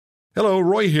Hello,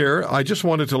 Roy here. I just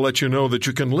wanted to let you know that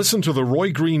you can listen to The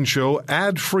Roy Green Show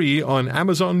ad-free on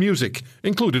Amazon Music,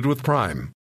 included with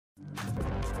Prime.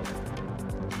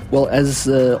 Well, as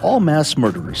all mass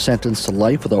murderers sentenced to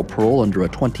life without parole under a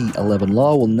 2011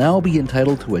 law will now be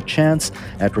entitled to a chance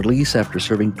at release after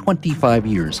serving 25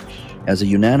 years, as a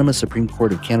unanimous Supreme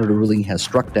Court of Canada ruling has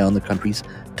struck down the country's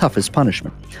toughest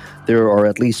punishment. There are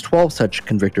at least 12 such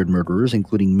convicted murderers,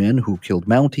 including men who killed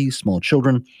Mounties, small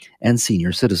children, and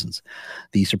senior citizens.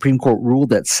 The Supreme Court ruled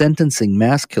that sentencing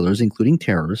mass killers, including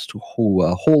terrorists, to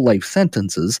whole life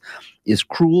sentences is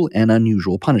cruel and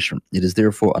unusual punishment. It is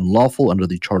therefore unlawful under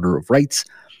the Charter of Rights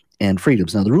and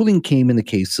Freedoms. Now, the ruling came in the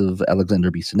case of Alexander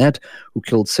Bissonnette, who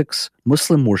killed 6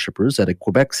 Muslim worshippers at a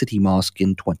Quebec City mosque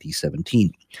in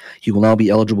 2017. He will now be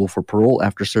eligible for parole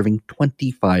after serving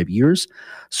 25 years.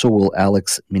 So will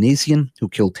Alex Minassian, who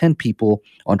killed 10 people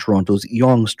on Toronto's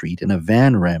Yonge Street in a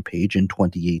van rampage in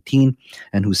 2018,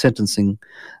 and whose sentencing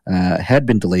had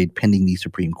been delayed pending the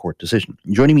Supreme Court decision.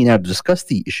 Joining me now to discuss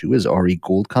the issue is Ari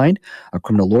Goldkind, a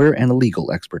criminal lawyer and a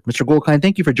legal expert. Mr. Goldkind,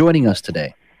 thank you for joining us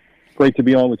today. Great to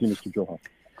be on with you, Mr. Johan.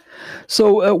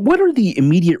 So what are the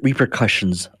immediate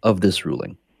repercussions of this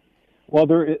ruling? Well,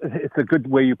 it's a good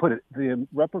way you put it. The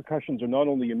repercussions are not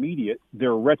only immediate,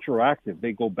 they're retroactive.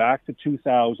 They go back to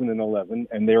 2011,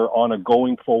 and they're on a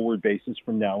going forward basis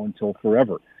from now until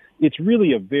forever. It's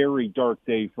really a very dark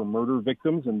day for murder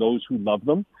victims and those who love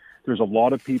them. There's a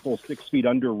lot of people 6 feet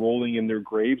under rolling in their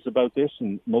graves about this,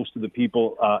 and most of the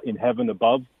people in heaven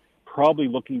above probably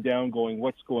looking down going,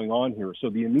 what's going on here? So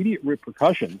the immediate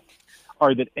repercussions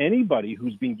are that anybody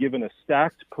who's been given a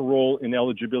stacked parole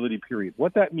ineligibility period,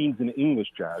 what that means in English,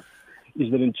 Jazz,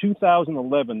 is that in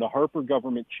 2011, the Harper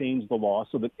government changed the law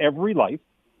so that every life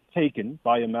taken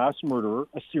by a mass murderer,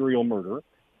 a serial murderer,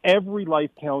 every life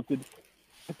counted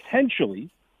potentially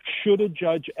should a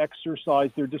judge exercise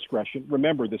their discretion.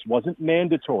 Remember, this wasn't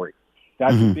mandatory.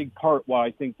 That's a big part why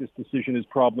I think this decision is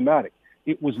problematic.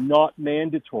 It was not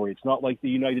mandatory. It's not like the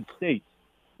United States,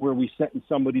 where we sentence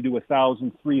somebody to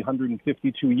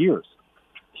 1,352 years.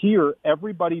 Here,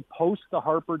 everybody post the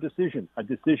Harper decision, a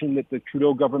decision that the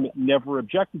Trudeau government never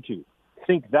objected to.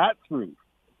 Think that through,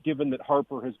 given that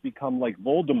Harper has become like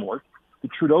Voldemort. The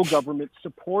Trudeau government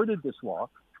supported this law.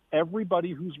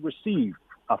 Everybody who's received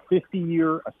a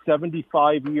 50-year, a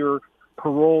 75-year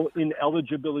parole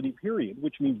ineligibility period,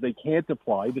 which means they can't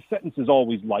apply. The sentence is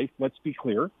always life, let's be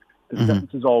clear. The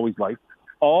sentence is always life.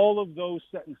 All of those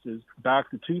sentences back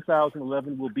to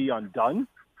 2011 will be undone.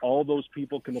 All those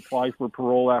people can apply for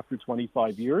parole after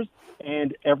 25 years.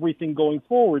 And everything going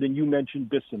forward, and you mentioned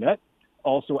Bissonnette,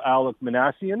 also Alex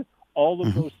Minassian, all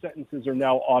of those sentences are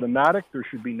now automatic. There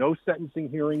should be no sentencing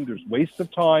hearing. There's waste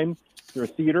of time. They're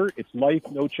theater. It's life,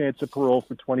 no chance of parole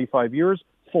for 25 years,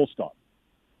 full stop.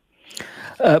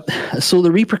 So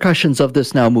the repercussions of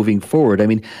this now moving forward, I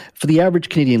mean, for the average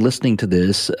Canadian listening to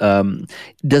this,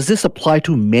 does this apply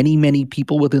to many, many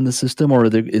people within the system, or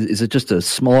is it just a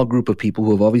small group of people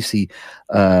who have obviously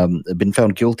been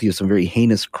found guilty of some very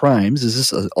heinous crimes? Is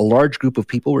this a large group of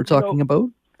people we're talking about?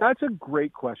 That's a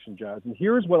great question, Jazz. And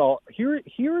here's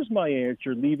my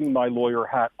answer, leaving my lawyer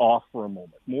hat off for a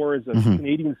moment, more as a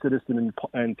Canadian citizen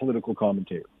and political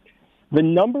commentator. The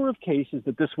number of cases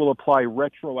that this will apply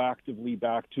retroactively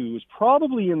back to is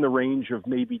probably in the range of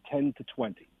maybe 10 to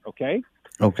 20, okay?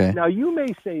 Okay. Now, you may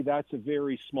say that's a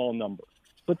very small number,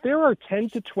 but there are 10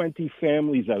 to 20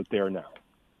 families out there now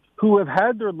who have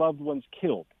had their loved ones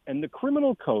killed. And the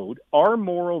criminal code, our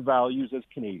moral values as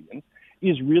Canadians,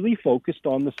 is really focused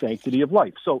on the sanctity of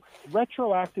life. So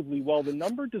retroactively, while the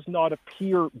number does not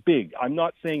appear big, I'm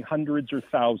not saying hundreds or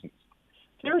thousands,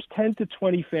 there's 10 to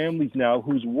 20 families now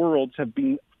whose worlds have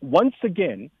been once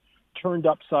again turned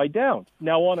upside down.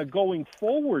 Now, on a going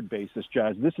forward basis,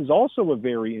 Jazz, this is also a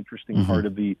very interesting part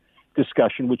of the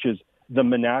discussion, which is the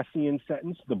Minassian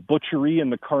sentence, the butchery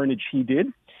and the carnage he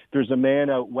did. There's a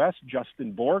man out west,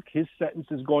 Justin Bork. His sentence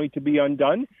is going to be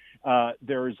undone.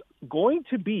 There's going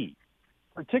to be,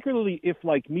 particularly if,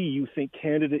 like me, you think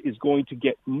Canada is going to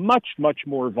get much, much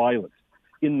more violent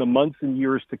in the months and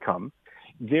years to come,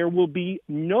 there will be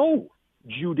no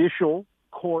judicial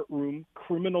courtroom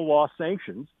criminal law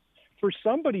sanctions for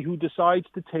somebody who decides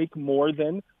to take more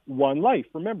than one life.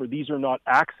 Remember, these are not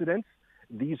accidents.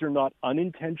 These are not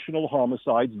unintentional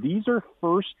homicides. These are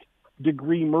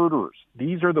first-degree murderers.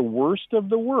 These are the worst of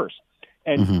the worst.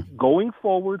 And going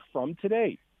forward from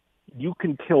today, you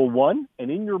can kill one,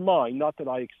 and in your mind, not that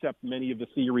I accept many of the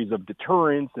theories of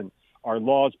deterrence and our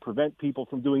laws prevent people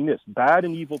from doing this. Bad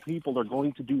and evil people are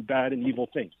going to do bad and evil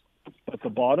things. But the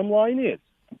bottom line is,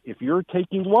 if you're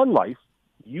taking one life,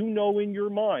 you know in your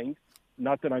mind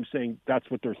not that I'm saying that's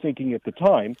what they're thinking at the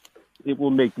time. It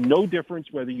will make no difference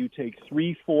whether you take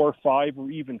 3, 4, 5,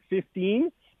 or even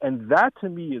 15. And that, to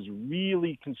me, is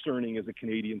really concerning as a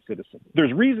Canadian citizen.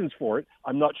 There's reasons for it.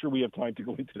 I'm not sure we have time to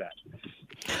go into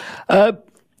that.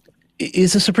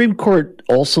 Is the Supreme Court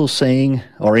also saying,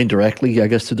 or indirectly, I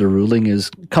guess, to the ruling,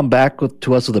 is come back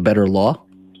to us with a better law?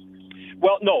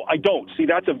 Well, no, I don't. See,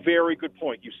 that's a very good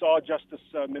point. You saw Justice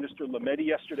Minister Lametti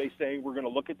yesterday saying we're going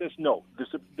to look at this. No,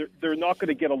 they're not going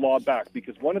to get a law back,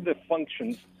 because one of the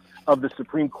functions of the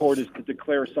Supreme Court is to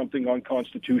declare something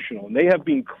unconstitutional. And they have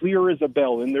been clear as a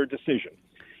bell in their decision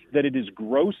that it is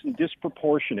gross and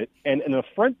disproportionate and an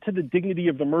affront to the dignity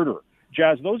of the murderer.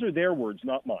 Jazz, those are their words,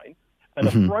 not mine. An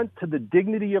affront to the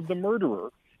dignity of the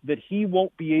murderer that he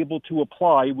won't be able to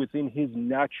apply within his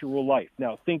natural life.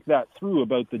 Now, think that through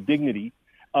about the dignity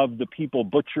of the people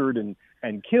butchered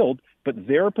and killed, but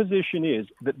their position is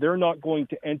that they're not going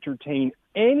to entertain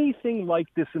anything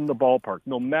like this in the ballpark,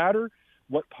 no matter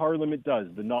what Parliament does.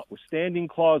 The notwithstanding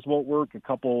clause won't work. A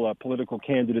couple political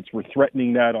candidates were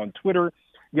threatening that on Twitter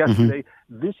yesterday.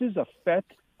 This is a fait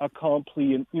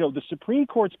accompli. And, the Supreme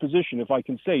Court's position, if I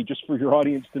can say, just for your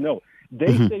audience to know,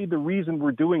 they say the reason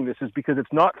we're doing this is because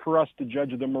it's not for us to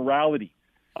judge the morality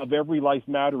of every life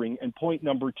mattering. And point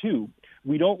number 2,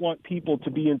 we don't want people to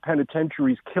be in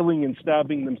penitentiaries killing and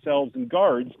stabbing themselves and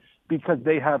guards because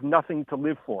they have nothing to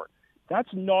live for. That's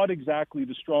not exactly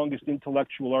the strongest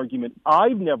intellectual argument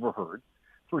I've never heard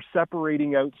for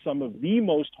separating out some of the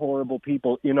most horrible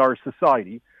people in our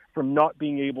society from not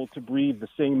being able to breathe the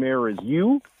same air as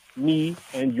you, me,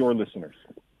 and your listeners.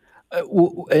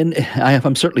 And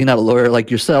I'm certainly not a lawyer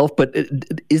like yourself, but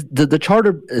did the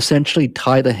Charter essentially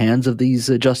tie the hands of these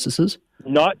justices?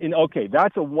 Okay,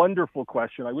 that's a wonderful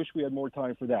question. I wish we had more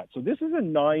time for that. So this is a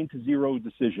 9-0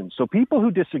 decision. So people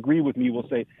who disagree with me will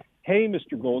say, hey,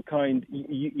 Mr. Goldkind,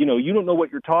 you don't know what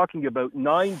you're talking about.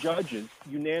 9 judges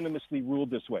unanimously ruled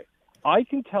this way. I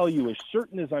can tell you as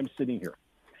certain as I'm sitting here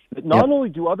that not only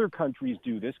do other countries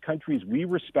do this, countries we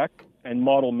respect and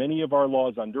model many of our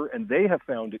laws under, and they have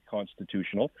found it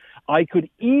constitutional, I could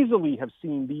easily have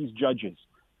seen these judges,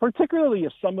 particularly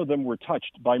if some of them were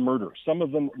touched by murder, some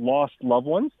of them lost loved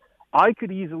ones, I could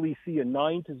easily see a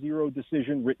 9-0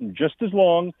 decision written just as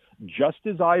long, just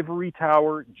as ivory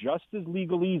tower, just as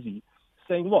legalese,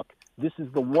 saying, look, this is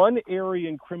the one area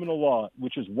in criminal law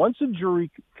which is once a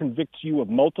jury convicts you of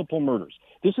multiple murders.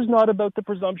 This is not about the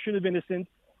presumption of innocence.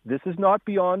 This is not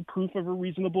beyond proof of a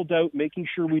reasonable doubt, making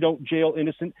sure we don't jail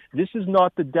innocent. This is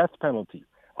not the death penalty.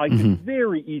 I could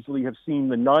very easily have seen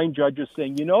the 9 judges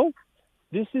saying,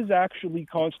 this is actually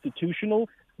constitutional.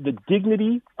 The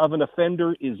dignity of an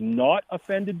offender is not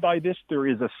offended by this. There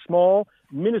is a small,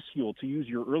 minuscule, to use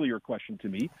your earlier question to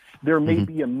me, there may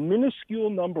be a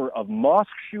minuscule number of mosque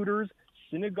shooters,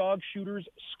 synagogue shooters,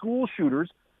 school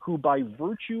shooters, who by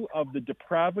virtue of the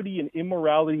depravity and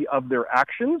immorality of their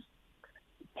actions,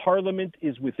 Parliament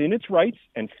is within its rights,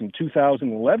 and from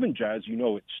 2011, Jazz,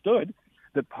 it stood,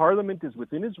 that Parliament is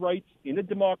within its rights in a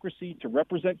democracy to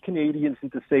represent Canadians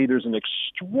and to say there's an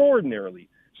extraordinarily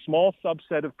small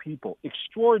subset of people,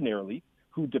 extraordinarily,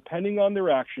 who, depending on their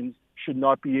actions, should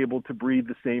not be able to breathe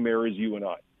the same air as you and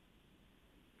I.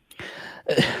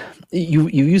 You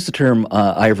use the term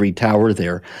ivory tower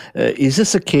there. Is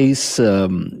this a case,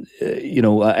 and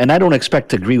I don't expect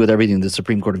to agree with everything the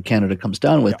Supreme Court of Canada comes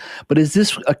down with, but is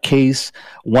this a case,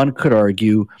 one could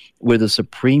argue, where the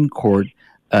Supreme Court,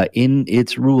 in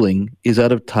its ruling, is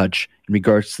out of touch in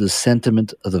regards to the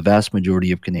sentiment of the vast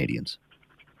majority of Canadians?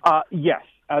 Yes.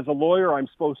 As a lawyer, I'm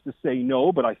supposed to say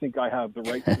no, but I think I have the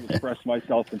right to express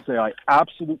myself and say I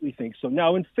absolutely think so.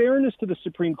 Now, in fairness to the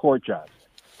Supreme Court, Jazz,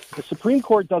 the Supreme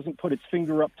Court doesn't put its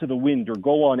finger up to the wind or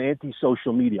go on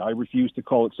anti-social media. I refuse to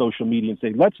call it social media and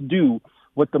say, let's do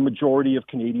what the majority of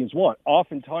Canadians want.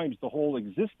 Oftentimes, the whole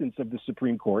existence of the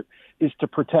Supreme Court is to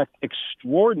protect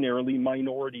extraordinarily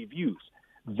minority views.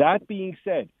 That being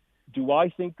said, do I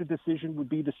think the decision would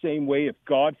be the same way if,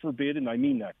 God forbid, and I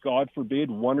mean that, God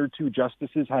forbid, 1 or 2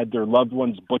 justices had their loved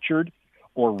ones butchered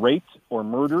or raped or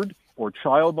murdered or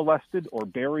child molested or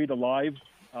buried alive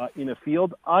in a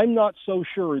field? I'm not so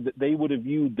sure that they would have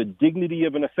viewed the dignity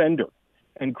of an offender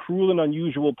and cruel and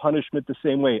unusual punishment the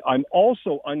same way. I'm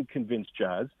also unconvinced,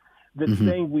 Jazz, that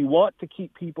saying we want to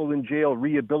keep people in jail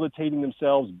rehabilitating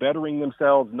themselves, bettering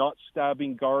themselves, not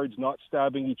stabbing guards, not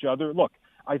stabbing each other. Look,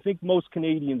 I think most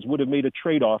Canadians would have made a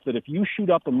trade-off that if you shoot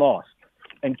up a mosque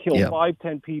and kill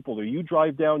 5-10 people, or you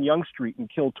drive down Yonge Street and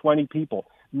kill 20 people,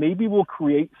 maybe we'll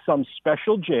create some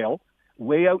special jail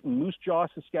way out in Moose Jaw,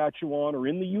 Saskatchewan, or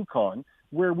in the Yukon,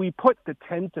 where we put the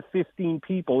 10 to 15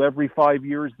 people every 5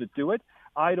 years that do it.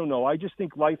 I don't know. I just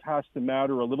think life has to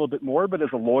matter a little bit more. But as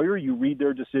a lawyer, you read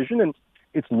their decision, and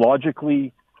it's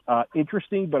logically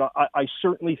interesting. But I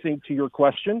certainly think, to your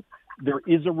question, there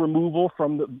is a removal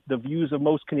from the views of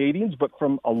most Canadians. But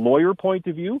from a lawyer point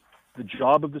of view, the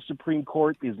job of the Supreme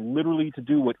Court is literally to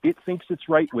do what it thinks it's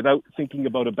right without thinking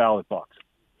about a ballot box.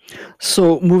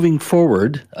 So moving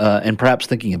forward, and perhaps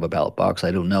thinking of a ballot box,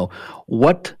 I don't know,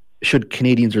 what should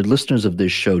Canadians or listeners of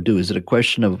this show do? Is it a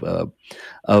question of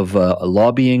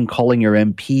lobbying, calling your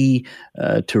MP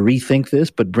to rethink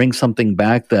this, but bring something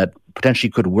back that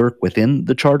potentially could work within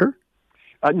the Charter?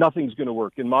 Nothing's going to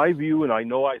work. In my view, and I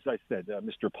know, as I said,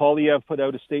 Mr. Poilievre put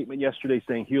out a statement yesterday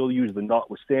saying he'll use the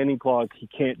notwithstanding clause. He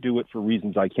can't do it for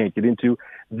reasons I can't get into.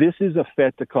 This is a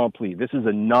fait accompli. This is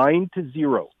a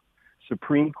 9-0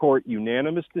 Supreme Court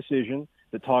unanimous decision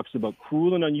that talks about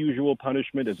cruel and unusual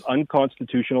punishment as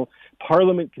unconstitutional.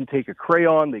 Parliament can take a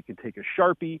crayon, they can take a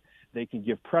Sharpie, they can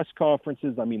give press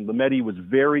conferences. I mean, Lametti was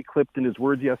very clipped in his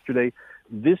words yesterday.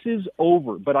 This is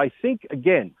over. But I think,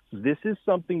 again, this is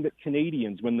something that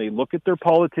Canadians, when they look at their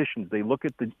politicians, they look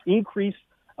at the increase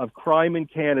of crime in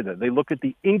Canada, they look at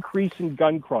the increase in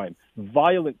gun crime,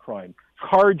 violent crime,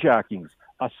 carjackings,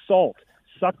 assault,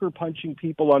 sucker punching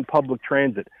people on public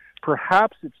transit.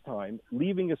 Perhaps it's time,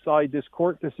 leaving aside this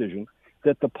court decision,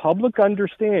 that the public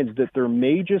understands that there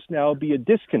may just now be a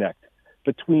disconnect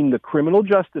between the criminal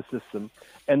justice system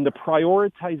and the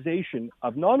prioritization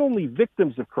of not only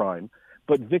victims of crime,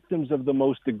 but victims of the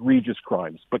most egregious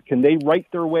crimes. But can they write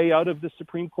their way out of the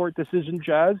Supreme Court decision,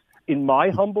 Jazz? In my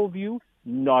humble view,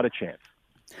 not a chance.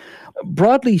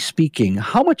 Broadly speaking,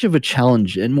 how much of a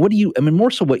challenge, and what do you, I mean, more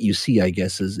so what you see, I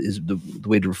guess, is the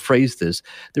way to phrase this.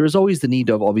 There is always the need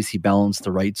to obviously balance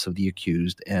the rights of the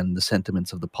accused and the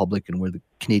sentiments of the public and where the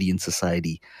Canadian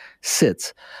society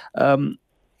sits.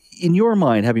 In your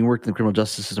mind, having worked in the criminal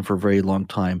justice system for a very long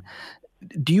time,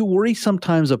 do you worry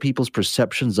sometimes of people's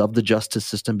perceptions of the justice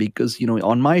system? Because, you know,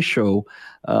 on my show,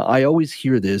 I always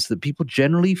hear this, that people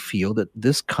generally feel that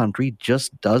this country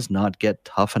just does not get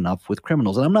tough enough with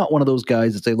criminals. And I'm not one of those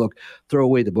guys that say, look, throw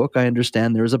away the book. I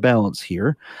understand there's a balance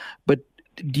here. But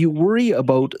do you worry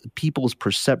about people's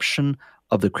perception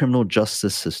of the criminal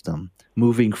justice system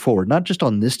moving forward, not just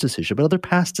on this decision, but other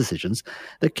past decisions,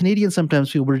 that Canadians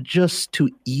sometimes feel we're just too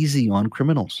easy on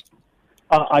criminals?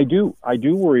 I do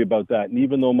worry about that. And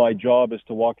even though my job is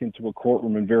to walk into a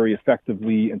courtroom and very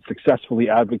effectively and successfully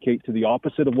advocate to the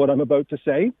opposite of what I'm about to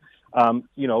say,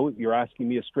 you know, you're asking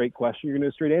me a straight question, you're going to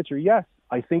get a straight answer. Yes,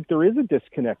 I think there is a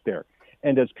disconnect there.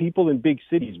 And as people in big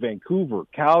cities, Vancouver,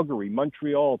 Calgary,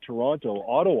 Montreal, Toronto,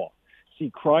 Ottawa,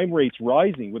 see crime rates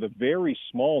rising with a very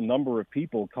small number of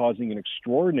people causing an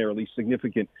extraordinarily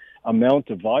significant amount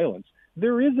of violence,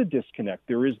 there is a disconnect.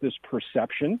 There is this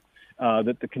perception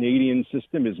that the Canadian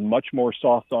system is much more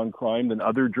soft on crime than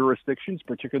other jurisdictions,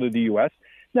 particularly the U.S.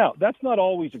 Now, that's not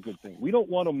always a good thing. We don't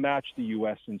want to match the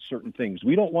U.S. in certain things.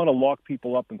 We don't want to lock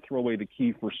people up and throw away the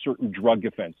key for certain drug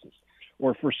offenses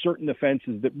or for certain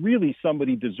offenses that really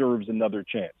somebody deserves another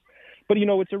chance. But, you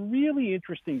know, it's a really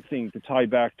interesting thing to tie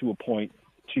back to a point,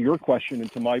 to your question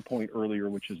and to my point earlier,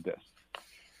 which is this.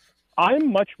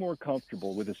 I'm much more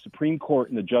comfortable with a Supreme Court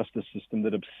and the justice system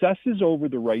that obsesses over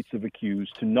the rights of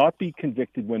accused to not be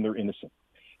convicted when they're innocent.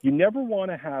 You never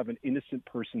want to have an innocent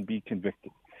person be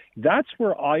convicted. That's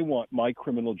where I want my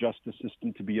criminal justice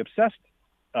system to be obsessed.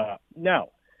 Now,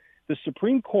 the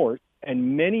Supreme Court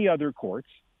and many other courts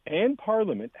and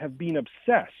Parliament have been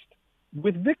obsessed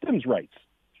with victims' rights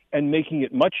and making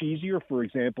it much easier, for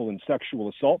example, in sexual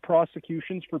assault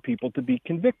prosecutions for people to be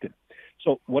convicted.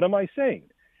 So what am I saying?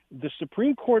 The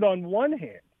Supreme Court on one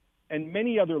hand, and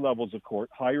many other levels of court,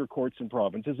 higher courts and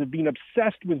provinces, have been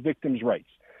obsessed with victims' rights,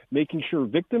 making sure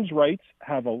victims' rights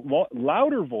have a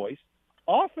louder voice,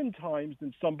 oftentimes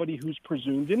than somebody who's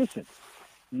presumed innocent.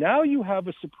 Now you have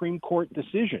a Supreme Court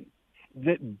decision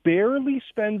that barely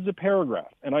spends a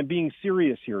paragraph, and I'm being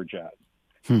serious here, Jazz,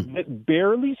 that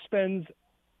barely spends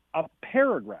a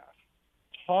paragraph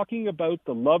talking about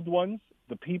the loved ones,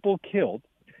 the people killed,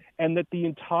 and that the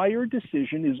entire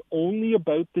decision is only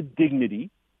about the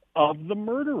dignity of the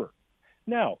murderer.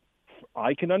 Now,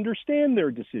 I can understand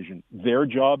their decision. Their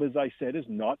job, as I said, is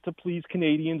not to please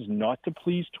Canadians, not to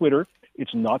please Twitter.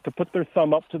 It's not to put their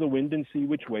thumb up to the wind and see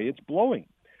which way it's blowing.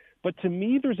 But to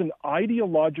me, there's an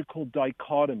ideological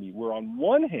dichotomy where on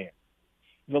one hand,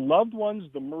 the loved ones,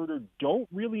 the murdered, don't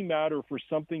really matter for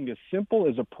something as simple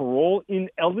as a parole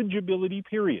ineligibility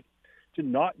period, to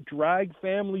not drag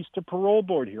families to parole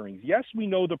board hearings. Yes, we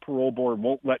know the parole board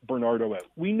won't let Bernardo out.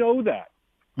 We know that.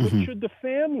 But should the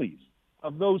families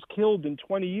of those killed in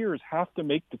 20 years have to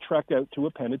make the trek out to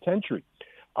a penitentiary?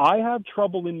 I have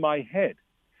trouble in my head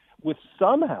with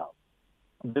somehow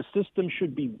the system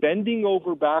should be bending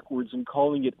over backwards and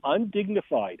calling it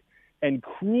undignified and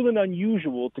cruel and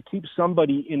unusual to keep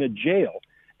somebody in a jail.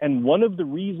 And one of the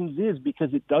reasons is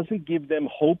because it doesn't give them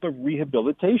hope of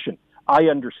rehabilitation. I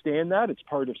understand that. It's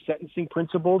part of sentencing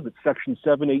principles. It's Section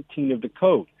 718 of the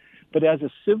Code. But as a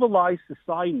civilized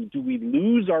society, do we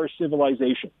lose our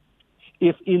civilization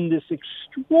if in this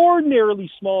extraordinarily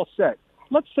small set,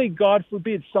 let's say, God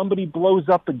forbid, somebody blows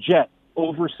up a jet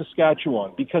over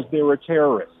Saskatchewan because they're a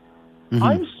terrorist? Mm-hmm.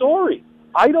 I'm sorry.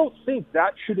 I don't think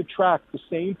that should attract the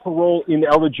same parole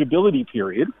ineligibility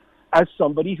period as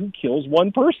somebody who kills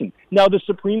one person. Now, the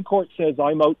Supreme Court says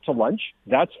I'm out to lunch.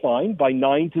 That's fine, by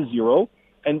 9-0.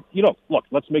 And, look,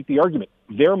 let's make the argument.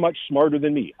 They're much smarter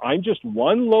than me. I'm just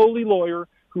one lowly lawyer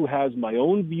who has my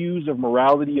own views of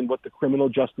morality and what the criminal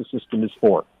justice system is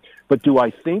for. But do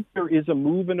I think there is a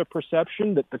move and a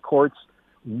perception that the courts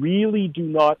really do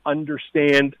not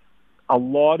understand a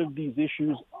lot of these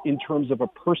issues in terms of a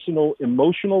personal,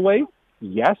 emotional way?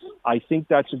 Yes, I think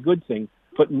that's a good thing.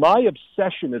 But my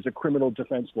obsession as a criminal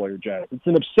defense lawyer, Janet, it's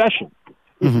an obsession,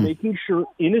 is making sure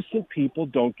innocent people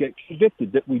don't get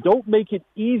convicted, that we don't make it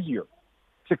easier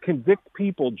to convict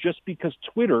people just because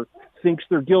Twitter thinks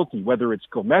they're guilty, whether it's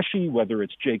Ghomeshi, whether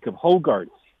it's Jacob Hogard.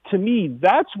 To me,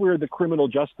 that's where the criminal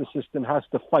justice system has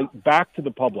to fight back to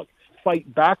the public,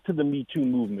 fight back to the Me Too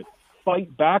movement,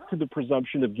 fight back to the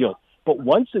presumption of guilt. But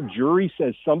once a jury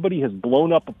says somebody has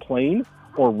blown up a plane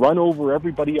or run over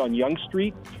everybody on Yonge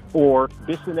Street, or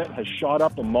Bissonnette has shot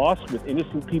up a mosque with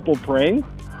innocent people praying,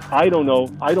 I don't know.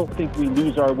 I don't think we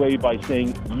lose our way by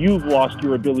saying you've lost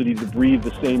your ability to breathe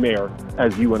the same air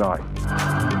as you and I.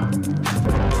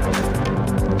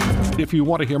 If you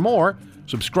want to hear more,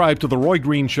 subscribe to The Roy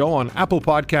Green Show on Apple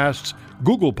Podcasts,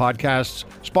 Google Podcasts,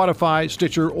 Spotify,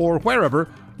 Stitcher, or wherever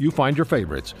you find your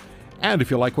favorites. And if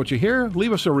you like what you hear,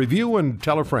 leave us a review and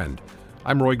tell a friend.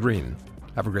 I'm Roy Green.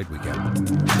 Have a great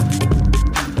weekend.